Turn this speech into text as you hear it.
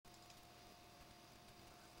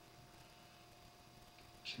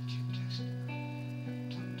Check, check, test.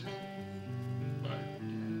 Dun, dun.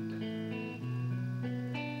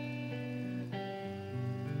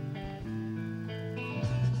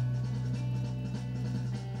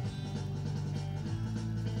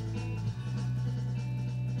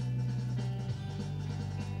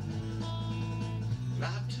 I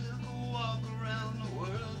took a walk around the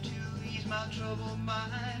world to ease my troubled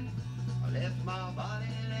mind. I left my body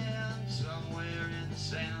land somewhere in the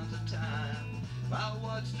sands of time. I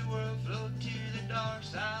watched the world float to the dark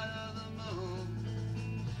side of the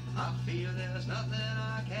moon. I feel there's nothing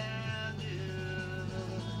I can do.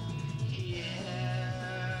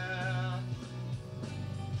 Yeah.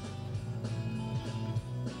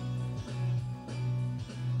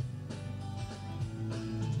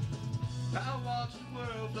 I watched the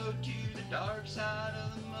world float to the dark side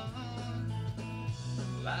of the moon.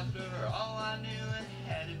 Well, after all I knew, it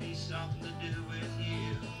had to be something to do with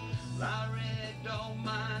you. Well, I really don't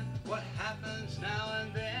mind what happens now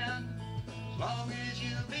and then, as long as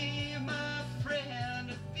you be my friend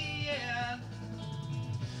at the end.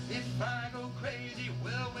 If I go crazy,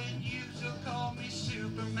 well, will you still call me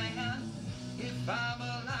Superman? If I'm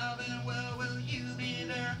alive, and well, will you be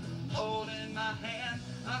there holding my hand?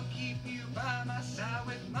 I'll keep you by my side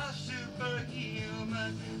with my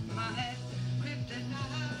superhuman mind.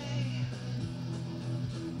 Kryptonite.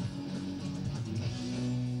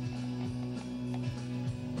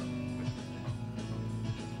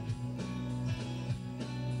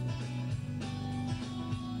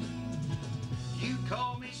 You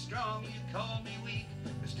call me strong, you call me weak,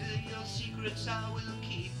 but still your secrets I will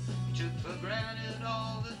keep. You took for granted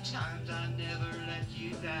all the times I never let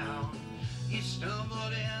you down. You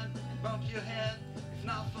stumbled in and bumped your head. If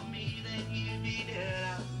not for me, then you'd be dead.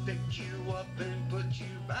 I picked you up and put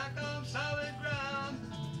you back on solid ground.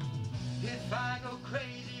 If I go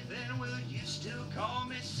crazy, then will you still call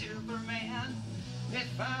me Superman?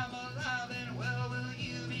 If I'm alive, then well, will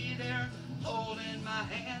you be there holding my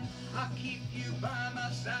hand? I'll keep you by my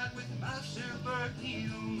side with my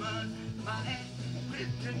superhuman mind.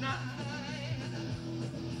 Kryptonite.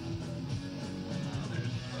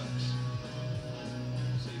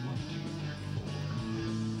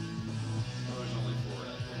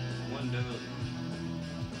 One doe,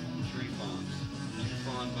 3 fawns, 2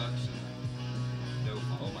 fawn bucks, and doe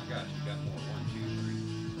fawn. Oh my gosh, you got more. 1, 2,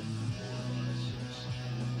 3, 4, 5, 6.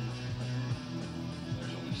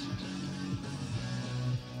 There's only 6.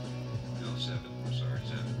 No, 7. I'm sorry,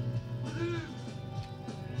 7. Woohoo!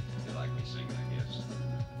 They like me singing, I guess.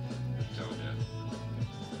 So deaf.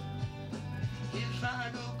 If I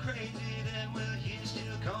go crazy, then will you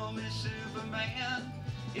still call me Superman?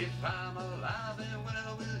 If I'm alive, then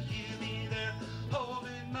well, will you be there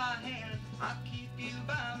holding my hand? I'll keep you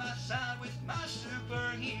by my side with my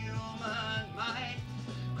superhuman mind.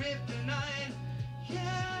 Kryptonite,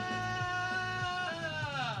 yeah!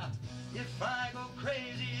 If I go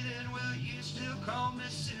crazy, then will you still call me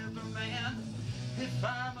Superman? If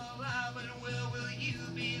I'm alive, then well, will you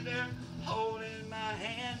be there holding my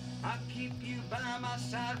hand? I'll keep you by my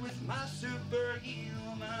side with my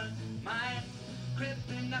superhuman mind.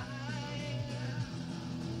 Kryptonite.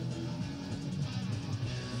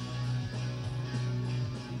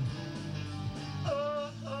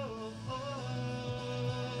 Oh, oh, oh.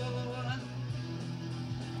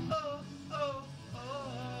 Oh, oh, oh.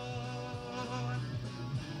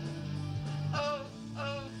 Oh,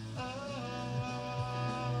 oh, oh.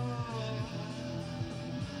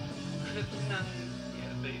 Kryptonite.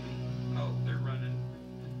 Yeah, baby. Oh, they're running. I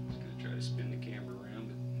was going to try to spin the camera around,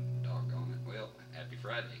 but doggone it. Well, happy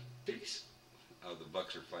Friday. Peace. Oh, the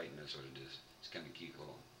bucks are fighting. That's what it is. It's kind of cute. Hold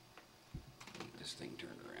on. Get this thing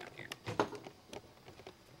turned around here.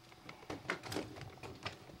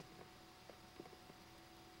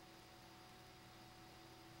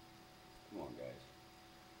 Come on, guys.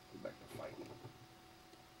 Go back to fighting.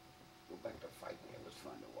 Go back to fighting. It was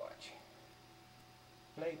fun to watch.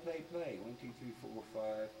 Play, play, play. 1, 2, 3, 4,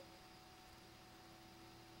 5.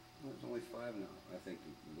 Well, there's only 5 now. I think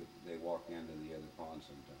they walk into the other pond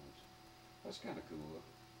sometimes. That's kind of cool though.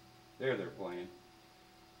 There they're playing.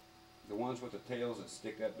 The ones with the tails that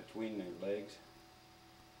stick up between their legs.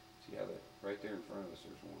 See how that, right there in front of us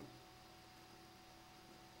there's one.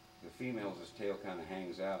 The female's tail kind of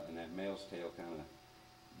hangs out and that male's tail kind of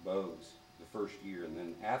bows the first year, and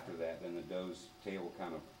then after that, then the doe's tail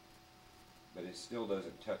kind of, but it still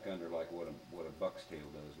doesn't tuck under like what a buck's tail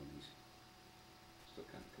does when he's still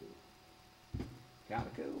kind of cool. Kind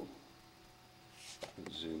of cool.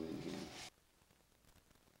 Let's zoom in here.